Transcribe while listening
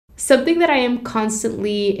Something that I am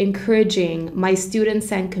constantly encouraging my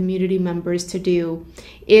students and community members to do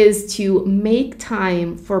is to make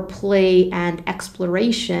time for play and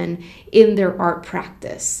exploration in their art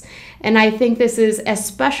practice. And I think this is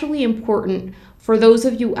especially important for those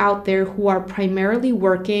of you out there who are primarily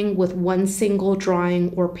working with one single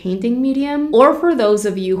drawing or painting medium, or for those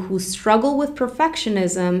of you who struggle with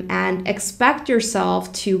perfectionism and expect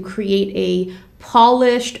yourself to create a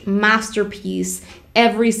polished masterpiece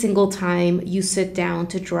every single time you sit down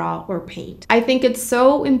to draw or paint. I think it's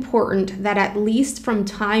so important that at least from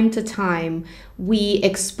time to time, we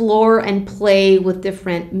explore and play with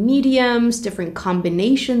different mediums, different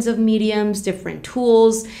combinations of mediums, different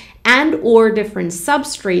tools, and or different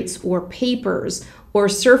substrates or papers or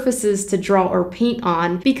surfaces to draw or paint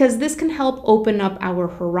on, because this can help open up our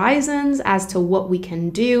horizons as to what we can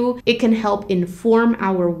do. It can help inform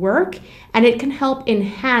our work, and it can help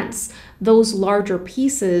enhance those larger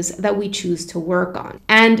pieces that we choose to work on.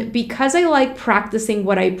 And because I like practicing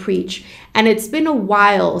what I preach, and it's been a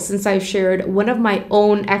while since I've shared one of my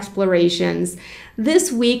own explorations,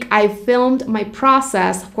 this week I filmed my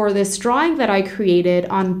process for this drawing that I created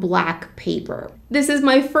on black paper. This is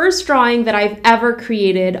my first drawing that I've ever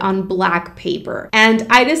created on black paper. And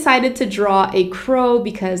I decided to draw a crow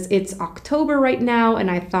because it's October right now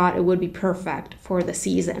and I thought it would be perfect for the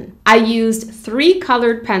season. I used 3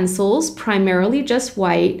 colored pencils, primarily just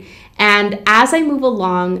white, and as I move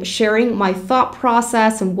along, sharing my thought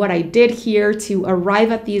process and what I did here to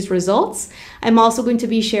arrive at these results, I'm also going to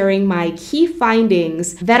be sharing my key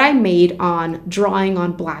findings that I made on drawing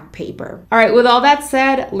on black paper. All right, with all that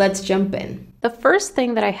said, let's jump in. The first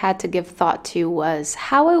thing that I had to give thought to was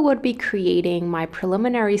how I would be creating my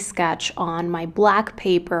preliminary sketch on my black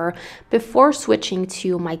paper before switching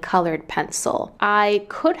to my colored pencil. I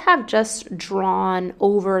could have just drawn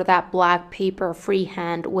over that black paper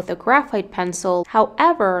freehand with a graphite pencil.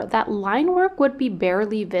 However, that line work would be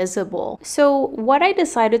barely visible. So what I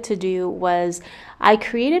decided to do was I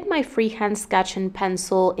created my freehand sketch in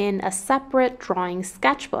pencil in a separate drawing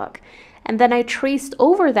sketchbook. And then I traced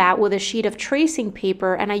over that with a sheet of tracing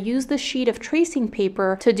paper, and I used the sheet of tracing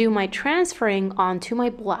paper to do my transferring onto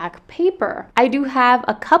my black paper. I do have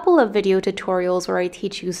a couple of video tutorials where I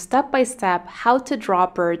teach you step by step how to draw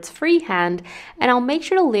birds freehand, and I'll make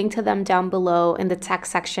sure to link to them down below in the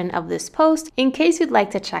text section of this post in case you'd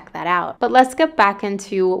like to check that out. But let's get back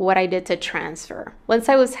into what I did to transfer. Once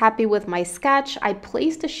I was happy with my sketch, I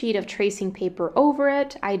placed a sheet of tracing paper over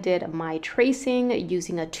it. I did my tracing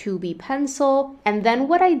using a 2B pencil, and then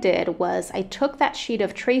what I did was I took that sheet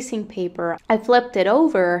of tracing paper, I flipped it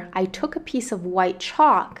over, I took a piece of white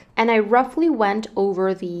chalk, and I roughly went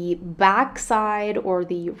over the back side or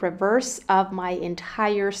the reverse of my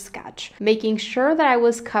entire sketch, making sure that I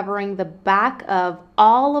was covering the back of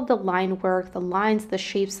all of the line work, the lines, the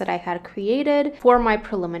shapes that I had created for my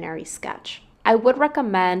preliminary sketch. I would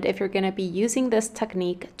recommend, if you're going to be using this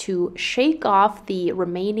technique, to shake off the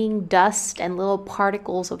remaining dust and little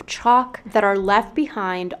particles of chalk that are left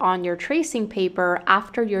behind on your tracing paper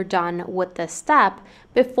after you're done with this step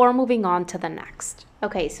before moving on to the next.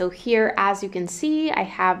 Okay, so here, as you can see, I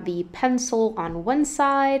have the pencil on one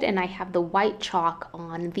side and I have the white chalk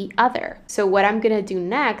on the other. So what I'm going to do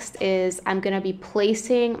next is I'm going to be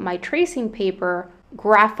placing my tracing paper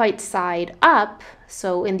graphite side up,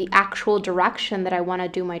 so in the actual direction that I want to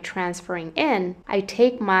do my transferring in. I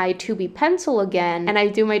take my 2B pencil again and I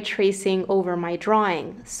do my tracing over my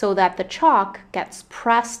drawing so that the chalk gets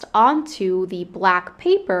pressed onto the black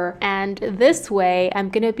paper, and this way I'm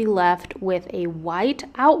going to be left with a white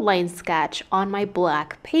outline sketch on my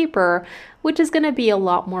black paper, which is going to be a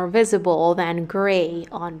lot more visible than gray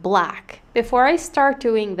on black. Before I start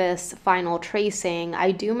doing this final tracing,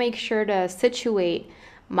 I do make sure to situate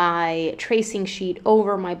my tracing sheet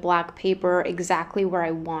over my black paper exactly where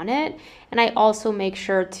I want it. And I also make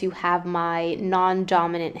sure to have my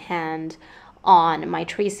non-dominant hand on my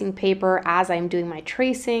tracing paper as I'm doing my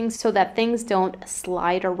tracing so that things don't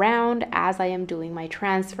slide around as I am doing my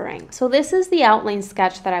transferring. So this is the outline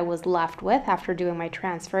sketch that I was left with after doing my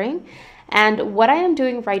transferring. And what I am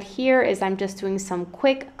doing right here is I'm just doing some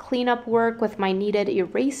quick cleanup work with my kneaded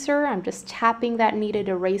eraser. I'm just tapping that kneaded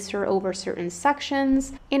eraser over certain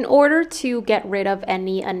sections in order to get rid of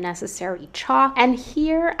any unnecessary chalk. And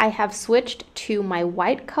here I have switched to my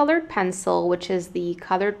white colored pencil, which is the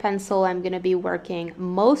colored pencil I'm going to be working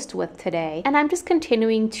most with today. And I'm just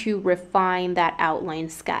continuing to refine that outline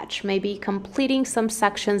sketch, maybe completing some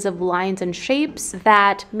sections of lines and shapes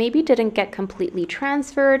that maybe didn't get completely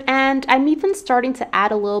transferred. And I'm I'm even starting to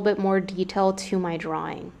add a little bit more detail to my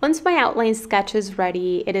drawing. Once my outline sketch is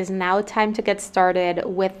ready, it is now time to get started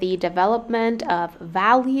with the development of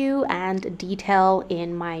value and detail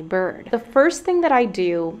in my bird. The first thing that I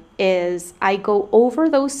do is I go over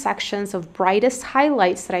those sections of brightest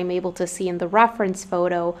highlights that I'm able to see in the reference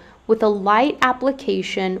photo with a light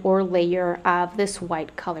application or layer of this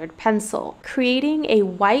white colored pencil, creating a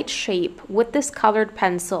white shape with this colored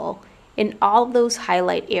pencil in all of those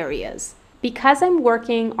highlight areas. Because I'm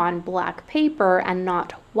working on black paper and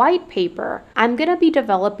not white paper, I'm going to be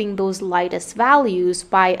developing those lightest values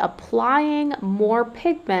by applying more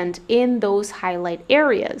pigment in those highlight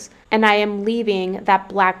areas. And I am leaving that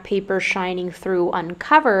black paper shining through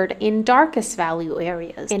uncovered in darkest value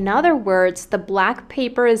areas. In other words, the black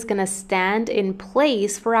paper is going to stand in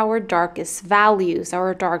place for our darkest values,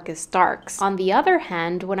 our darkest darks. On the other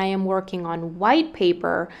hand, when I am working on white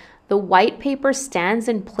paper, the white paper stands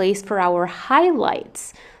in place for our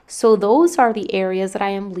highlights. So those are the areas that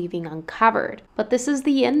I am leaving uncovered. But this is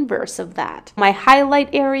the inverse of that. My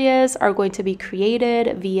highlight areas are going to be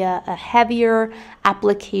created via a heavier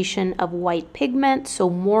application of white pigment, so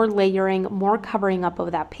more layering, more covering up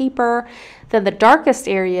of that paper. Then the darkest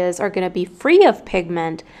areas are going to be free of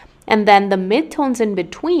pigment, and then the midtones in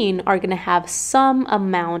between are going to have some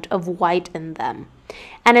amount of white in them.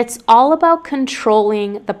 And it's all about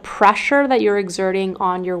controlling the pressure that you're exerting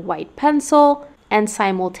on your white pencil. And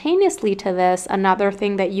simultaneously to this, another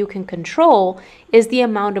thing that you can control is the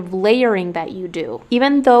amount of layering that you do.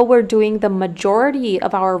 Even though we're doing the majority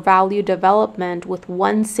of our value development with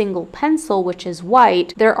one single pencil, which is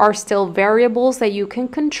white, there are still variables that you can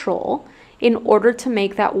control in order to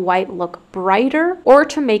make that white look brighter or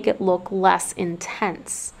to make it look less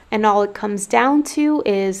intense. And all it comes down to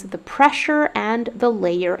is the pressure and the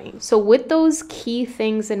layering. So with those key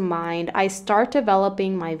things in mind, I start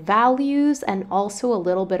developing my values and also a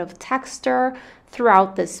little bit of texture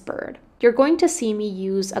throughout this bird. You're going to see me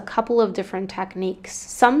use a couple of different techniques.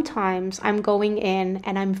 Sometimes I'm going in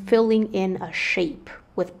and I'm filling in a shape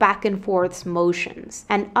with back and forth motions.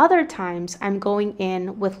 And other times I'm going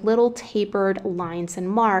in with little tapered lines and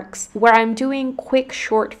marks where I'm doing quick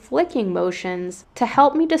short flicking motions to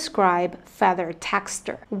help me describe feather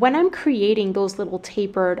texture. When I'm creating those little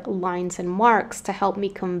tapered lines and marks to help me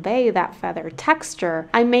convey that feather texture,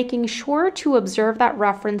 I'm making sure to observe that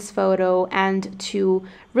reference photo and to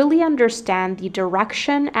really understand the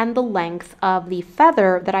direction and the length of the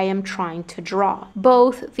feather that I am trying to draw.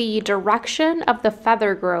 Both the direction of the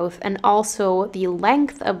feather growth and also the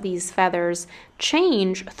length of these feathers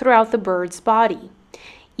change throughout the bird's body.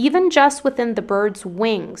 Even just within the bird's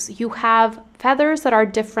wings, you have feathers that are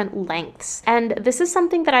different lengths. And this is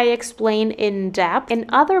something that I explain in depth in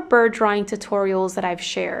other bird drawing tutorials that I've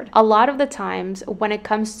shared. A lot of the times when it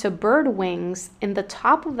comes to bird wings, in the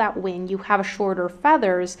top of that wing, you have shorter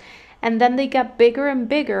feathers, and then they get bigger and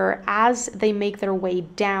bigger as they make their way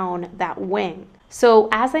down that wing. So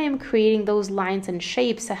as I am creating those lines and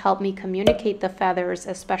shapes to help me communicate the feathers,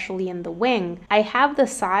 especially in the wing, I have the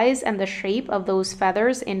size and the shape of those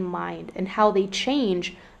feathers in mind and how they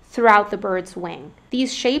change throughout the bird's wing.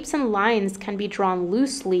 These shapes and lines can be drawn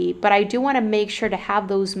loosely, but I do want to make sure to have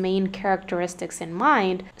those main characteristics in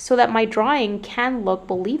mind so that my drawing can look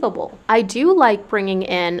believable. I do like bringing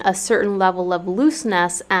in a certain level of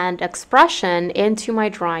looseness and expression into my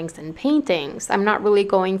drawings and paintings. I'm not really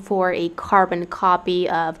going for a carbon copy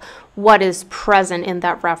of what is present in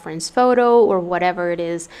that reference photo or whatever it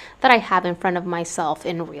is that I have in front of myself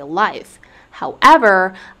in real life.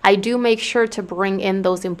 However, I do make sure to bring in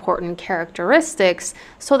those important characteristics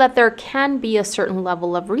so that there can be a certain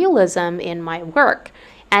level of realism in my work.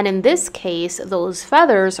 And in this case, those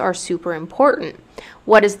feathers are super important.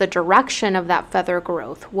 What is the direction of that feather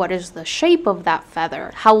growth? What is the shape of that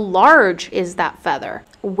feather? How large is that feather?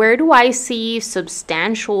 Where do I see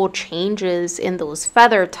substantial changes in those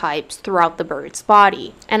feather types throughout the bird's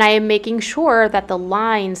body? And I am making sure that the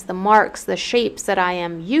lines, the marks, the shapes that I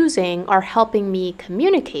am using are helping me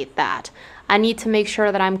communicate that. I need to make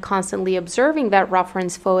sure that I'm constantly observing that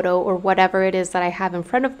reference photo or whatever it is that I have in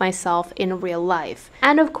front of myself in real life.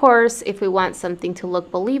 And of course, if we want something to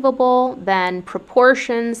look believable, then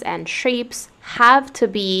proportions and shapes have to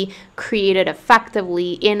be created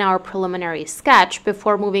effectively in our preliminary sketch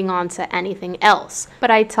before moving on to anything else.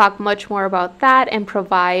 But I talk much more about that and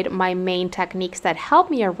provide my main techniques that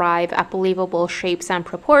help me arrive at believable shapes and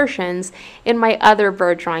proportions in my other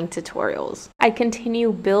bird drawing tutorials. I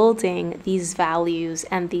continue building these values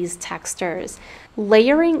and these textures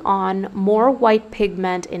layering on more white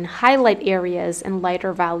pigment in highlight areas and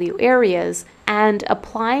lighter value areas, and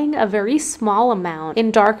applying a very small amount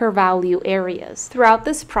in darker value areas. Throughout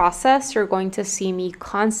this process, you're going to see me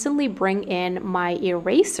constantly bring in my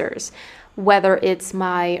erasers, whether it's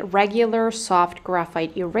my regular soft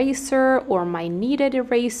graphite eraser or my kneaded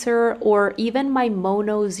eraser or even my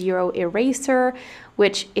Mono Zero eraser,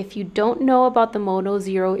 which if you don't know about the Mono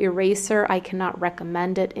Zero eraser, I cannot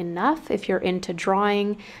recommend it enough if you're into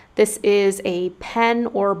drawing. This is a pen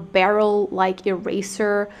or barrel-like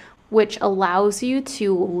eraser which allows you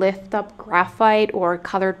to lift up graphite or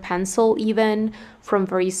colored pencil even from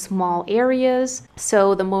very small areas.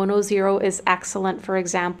 So the Mono Zero is excellent, for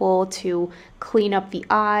example, to clean up the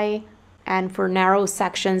eye and for narrow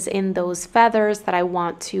sections in those feathers that I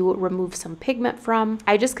want to remove some pigment from.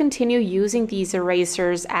 I just continue using these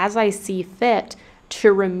erasers as I see fit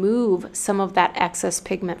to remove some of that excess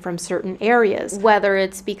pigment from certain areas, whether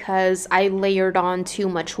it's because I layered on too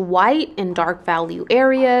much white in dark value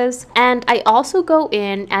areas. And I also go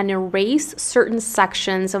in and erase certain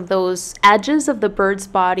sections of those edges of the bird's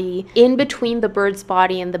body in between the bird's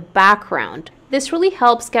body and the background. This really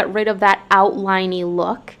helps get rid of that outliney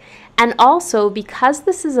look. And also, because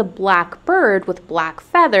this is a black bird with black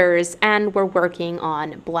feathers and we're working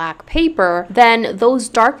on black paper, then those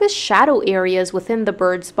darkest shadow areas within the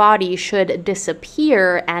bird's body should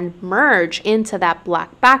disappear and merge into that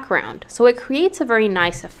black background. So it creates a very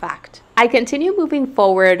nice effect. I continue moving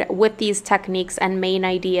forward with these techniques and main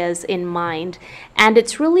ideas in mind, and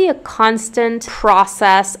it's really a constant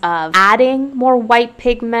process of adding more white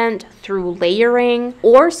pigment through layering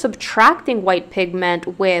or subtracting white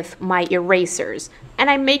pigment with my erasers. And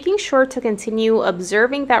I'm making sure to continue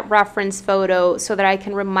observing that reference photo so that I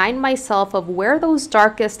can remind myself of where those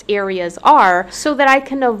darkest areas are so that I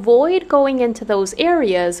can avoid going into those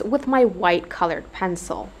areas with my white colored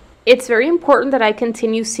pencil. It's very important that I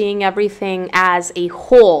continue seeing everything as a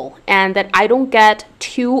whole and that I don't get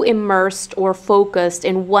too immersed or focused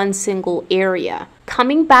in one single area.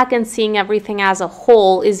 Coming back and seeing everything as a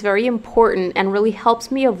whole is very important and really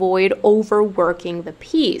helps me avoid overworking the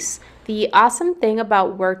piece. The awesome thing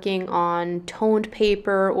about working on toned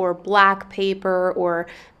paper or black paper or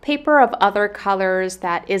paper of other colors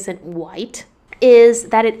that isn't white is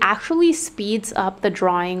that it actually speeds up the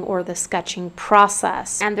drawing or the sketching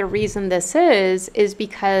process. And the reason this is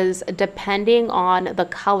because depending on the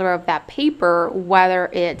color of that paper, whether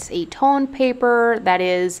it's a toned paper that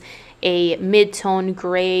is a mid-tone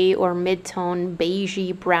gray or mid-tone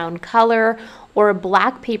beigey brown color, or a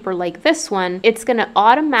black paper like this one, it's going to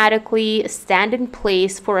automatically stand in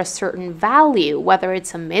place for a certain value, whether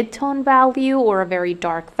it's a mid-tone value or a very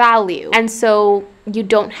dark value. And so you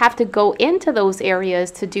don't have to go into those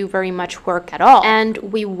areas to do very much work at all. And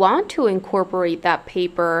we want to incorporate that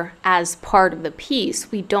paper as part of the piece.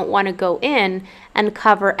 We don't want to go in and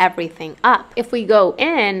cover everything up. If we go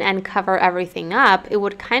in and cover everything up, it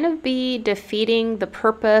would kind of be defeating the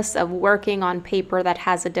purpose of working on paper that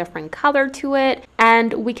has a different color to it.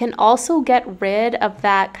 And we can also get rid of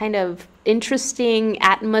that kind of interesting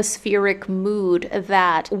atmospheric mood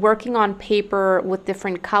that working on paper with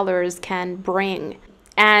different colors can bring.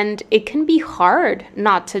 And it can be hard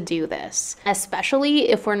not to do this, especially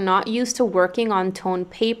if we're not used to working on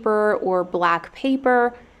toned paper or black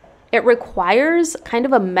paper. It requires kind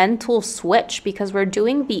of a mental switch because we're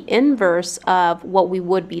doing the inverse of what we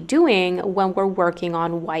would be doing when we're working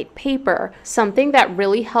on white paper. Something that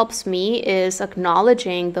really helps me is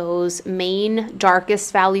acknowledging those main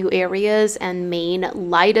darkest value areas and main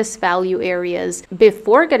lightest value areas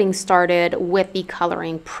before getting started with the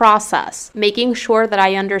coloring process, making sure that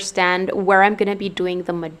I understand where I'm going to be doing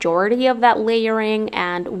the majority of that layering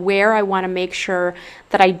and where I want to make sure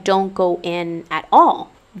that I don't go in at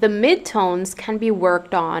all. The midtones can be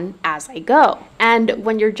worked on as I go. And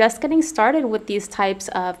when you're just getting started with these types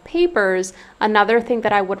of papers, another thing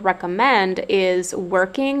that I would recommend is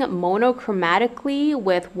working monochromatically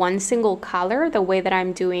with one single color, the way that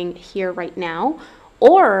I'm doing here right now,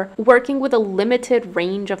 or working with a limited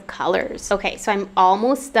range of colors. Okay, so I'm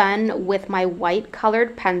almost done with my white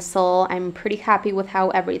colored pencil. I'm pretty happy with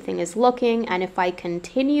how everything is looking, and if I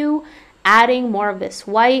continue adding more of this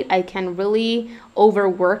white, I can really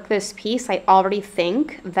overwork this piece. I already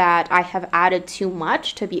think that I have added too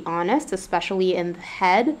much, to be honest, especially in the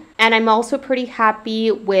head. And I'm also pretty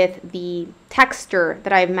happy with the texture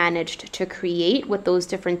that I've managed to create with those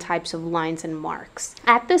different types of lines and marks.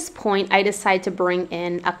 At this point, I decide to bring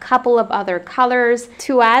in a couple of other colors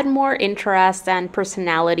to add more interest and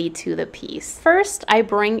personality to the piece. First, I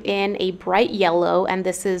bring in a bright yellow, and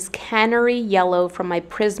this is Canary Yellow from my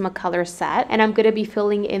Prismacolor set, and I'm going to be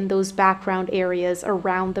filling in those background areas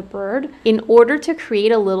around the bird in order to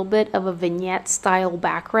create a little bit of a vignette style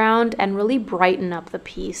background and really brighten up the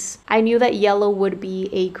piece. I knew that yellow would be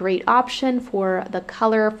a great option for the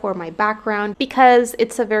color for my background because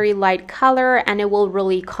it's a very light color and it will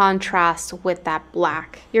really contrast with that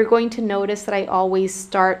black. You're going to notice that I always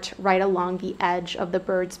start right along the edge of the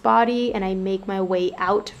bird's body and I make my way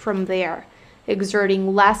out from there,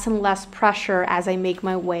 exerting less and less pressure as I make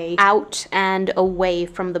my way out and away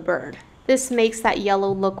from the bird. This makes that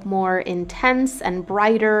yellow look more intense and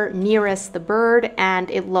brighter nearest the bird, and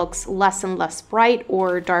it looks less and less bright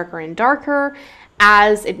or darker and darker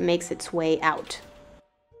as it makes its way out.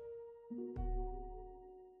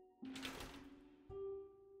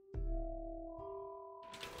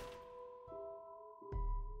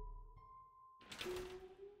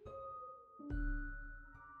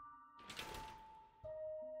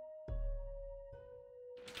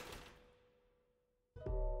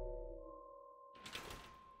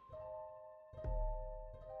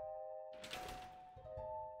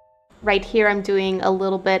 Right here, I'm doing a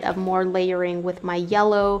little bit of more layering with my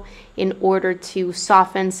yellow in order to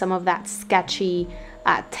soften some of that sketchy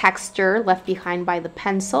texture left behind by the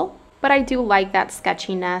pencil. But I do like that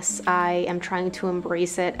sketchiness. I am trying to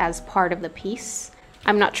embrace it as part of the piece.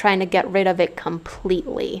 I'm not trying to get rid of it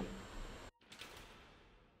completely.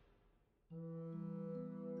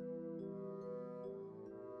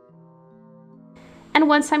 And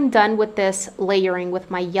once I'm done with this layering with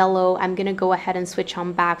my yellow, I'm going to go ahead and switch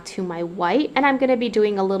on back to my white, and I'm going to be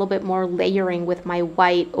doing a little bit more layering with my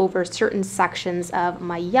white over certain sections of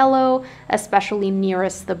my yellow, especially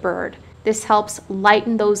nearest the bird. This helps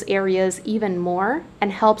lighten those areas even more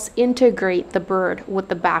and helps integrate the bird with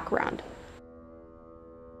the background.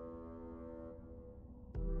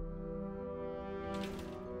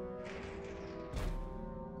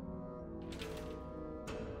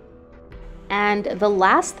 And the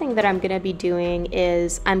last thing that I'm going to be doing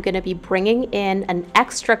is I'm going to be bringing in an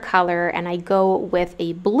extra color, and I go with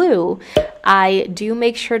a blue. I do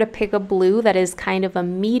make sure to pick a blue that is kind of a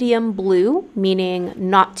medium blue, meaning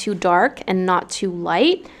not too dark and not too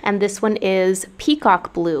light. And this one is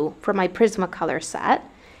Peacock Blue for my Prismacolor set,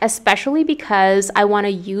 especially because I want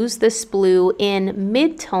to use this blue in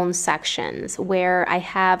mid-tone sections where I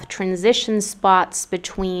have transition spots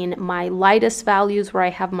between my lightest values where I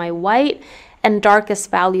have my white and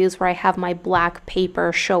darkest values where I have my black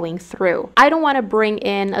paper showing through. I don't want to bring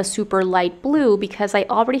in a super light blue because I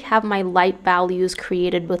already have my light values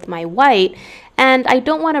created with my white, and I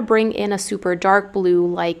don't want to bring in a super dark blue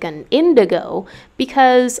like an indigo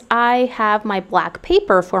because I have my black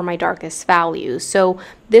paper for my darkest values. So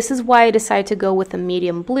this is why I decided to go with a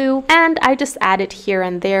medium blue, and I just add it here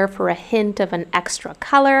and there for a hint of an extra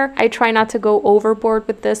color. I try not to go overboard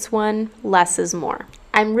with this one. Less is more.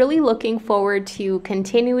 I'm really looking forward to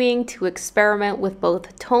continuing to experiment with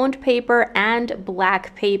both toned paper and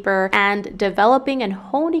black paper and developing and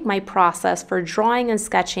honing my process for drawing and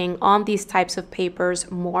sketching on these types of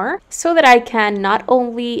papers more so that I can not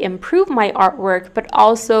only improve my artwork but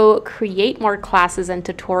also create more classes and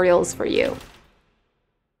tutorials for you.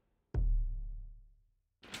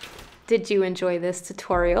 Did you enjoy this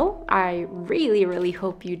tutorial? I really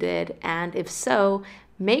hope you did, and if so,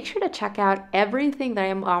 make sure to check out everything that I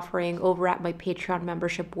am offering over at my Patreon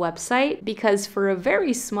membership website, because for a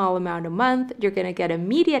very small amount a month, you're going to get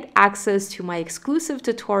immediate access to my exclusive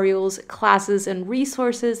tutorials, classes, and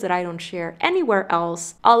resources that I don't share anywhere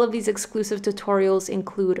else. All of these exclusive tutorials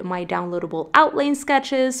include my downloadable outline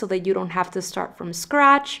sketches so that you don't have to start from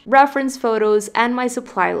scratch, reference photos, and my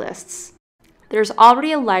supply lists. There's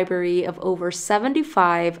already a library of over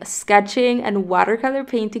 75 sketching and watercolor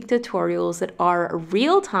painting tutorials that are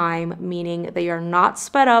real-time, meaning they are not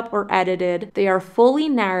sped up or edited. They are fully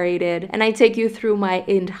narrated, and I take you through my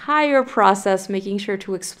entire process, making sure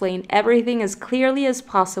to explain everything as clearly as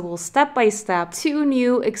possible, step by step. 2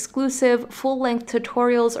 new exclusive full-length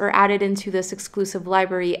tutorials are added into this exclusive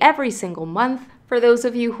library every single month. For those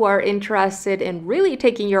of you who are interested in really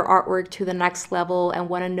taking your artwork to the next level and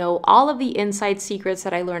want to know all of the inside secrets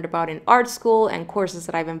that I learned about in art school and courses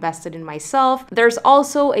that I've invested in myself, there's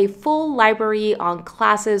also a full library on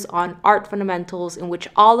classes on art fundamentals in which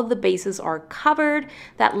all of the bases are covered.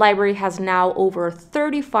 That library has now over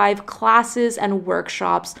 35 classes and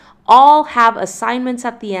workshops, all have assignments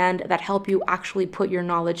at the end that help you actually put your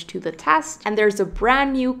knowledge to the test. And there's a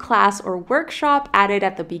brand new class or workshop added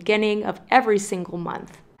at the beginning of every single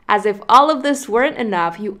month. As if all of this weren't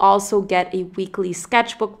enough, you also get a weekly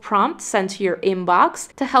sketchbook prompt sent to your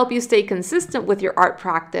inbox to help you stay consistent with your art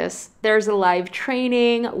practice. There's a live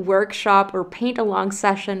training, workshop, or paint-along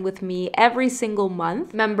session with me every single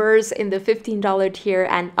month. Members in the $15 tier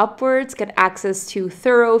and upwards get access to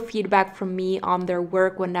thorough feedback from me on their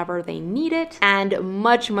work whenever they need it, and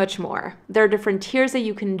much, much more. There are different tiers that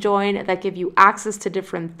you can join that give you access to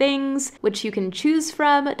different things, which you can choose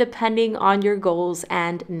from depending on your goals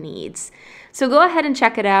and needs. So go ahead and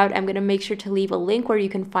check it out. I'm going to make sure to leave a link where you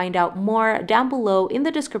can find out more down below in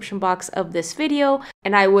the description box of this video.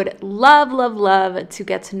 And I would love, love, love to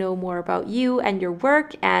get to know more about you and your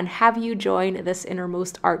work and have you join this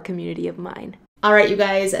innermost art community of mine. All right, you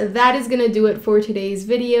guys, that is going to do it for today's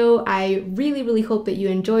video. I really, really hope that you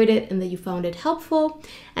enjoyed it and that you found it helpful.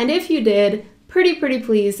 And if you did, pretty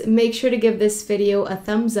please make sure to give this video a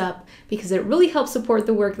thumbs up because it really helps support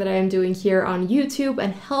the work that I am doing here on YouTube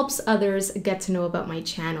and helps others get to know about my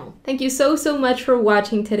channel. Thank you so much for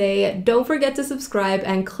watching today. Don't forget to subscribe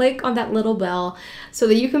and click on that little bell so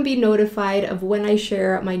that you can be notified of when I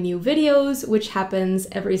share my new videos, which happens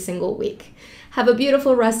every single week. Have a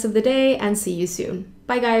beautiful rest of the day and see you soon.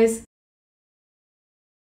 Bye guys.